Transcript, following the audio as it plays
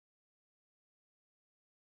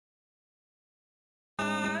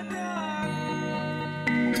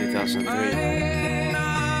2003.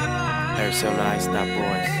 Arizona Ice That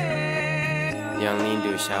Boys. Young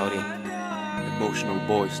Leandoer shawty. Emotional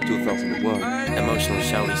Boys 2001. Emotional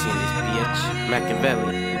shawties in this bitch.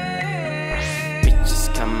 Makaveli.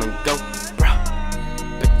 Bitches come and go, brah,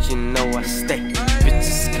 but you know I stay.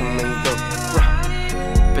 Bitches come and go,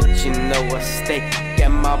 brah, but you know I stay.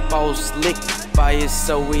 Get my balls licked by a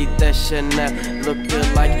Zooey Deschanel,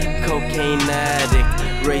 looking like cocaine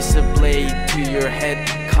addict. Razor blade to your head,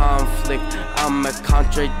 conflict. I'm a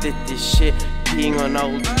contradicted shit. Peeing on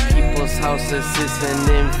old people's houses is an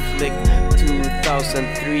inflict.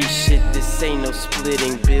 2003 shit, this ain't no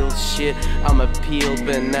splitting bullshit. I'ma peel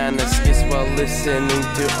banana skids while listening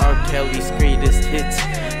to R. Kelly's greatest hits.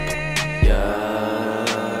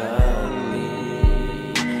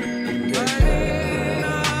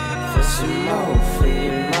 For some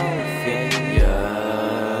morphine,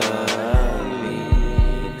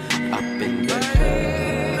 up in the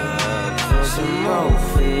club for some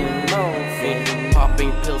morphine.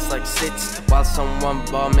 Popping pills like zits while someone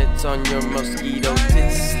vomits on your mosquito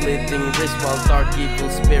tits. Slitting wrist while dark evil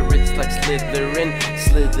spirits like Slytherin.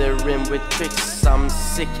 Slithering with tricks, I'm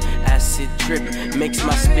sick. Acid drip makes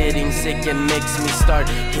my spitting sick and makes me start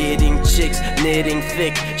hitting chicks. Knitting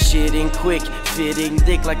thick, shitting quick, fitting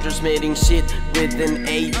dick like they're smitting shit with an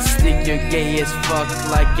 8 stick. You're gay as fuck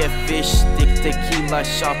like a fish stick. Tequila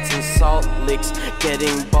shots and salt licks,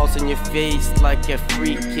 getting balls in your face like a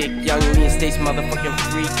free kick. Young Lean stays motherfucking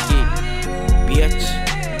free kick, bitch.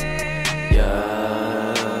 Young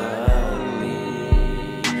Lean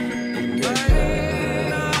in the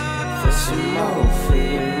club for some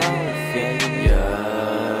morphine. Young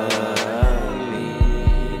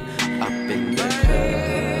Lean up in the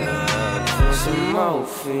club for some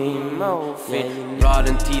morphine.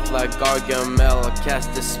 Rotten teeth like Gargamel. I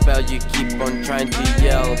cast a spell, you keep on trying to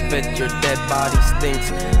yell. Bet your dead body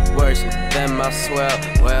stinks worse than my swell.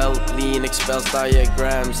 Well, Lean expels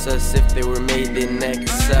diagrams as if they were made in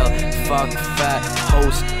Excel. Fuck fat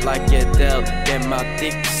host like Adele. Get my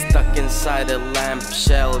dick stuck inside a lamp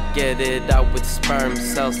shell. Get it out with sperm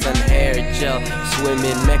cells and hair gel. Swim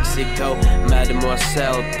in Mexico,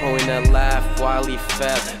 Mademoiselle. Point and laugh while he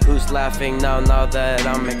fell. Who's laughing now that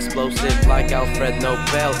I'm explosive like Alfred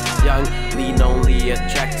Nobel? Young Lean only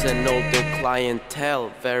attracts an older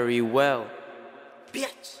clientele very well.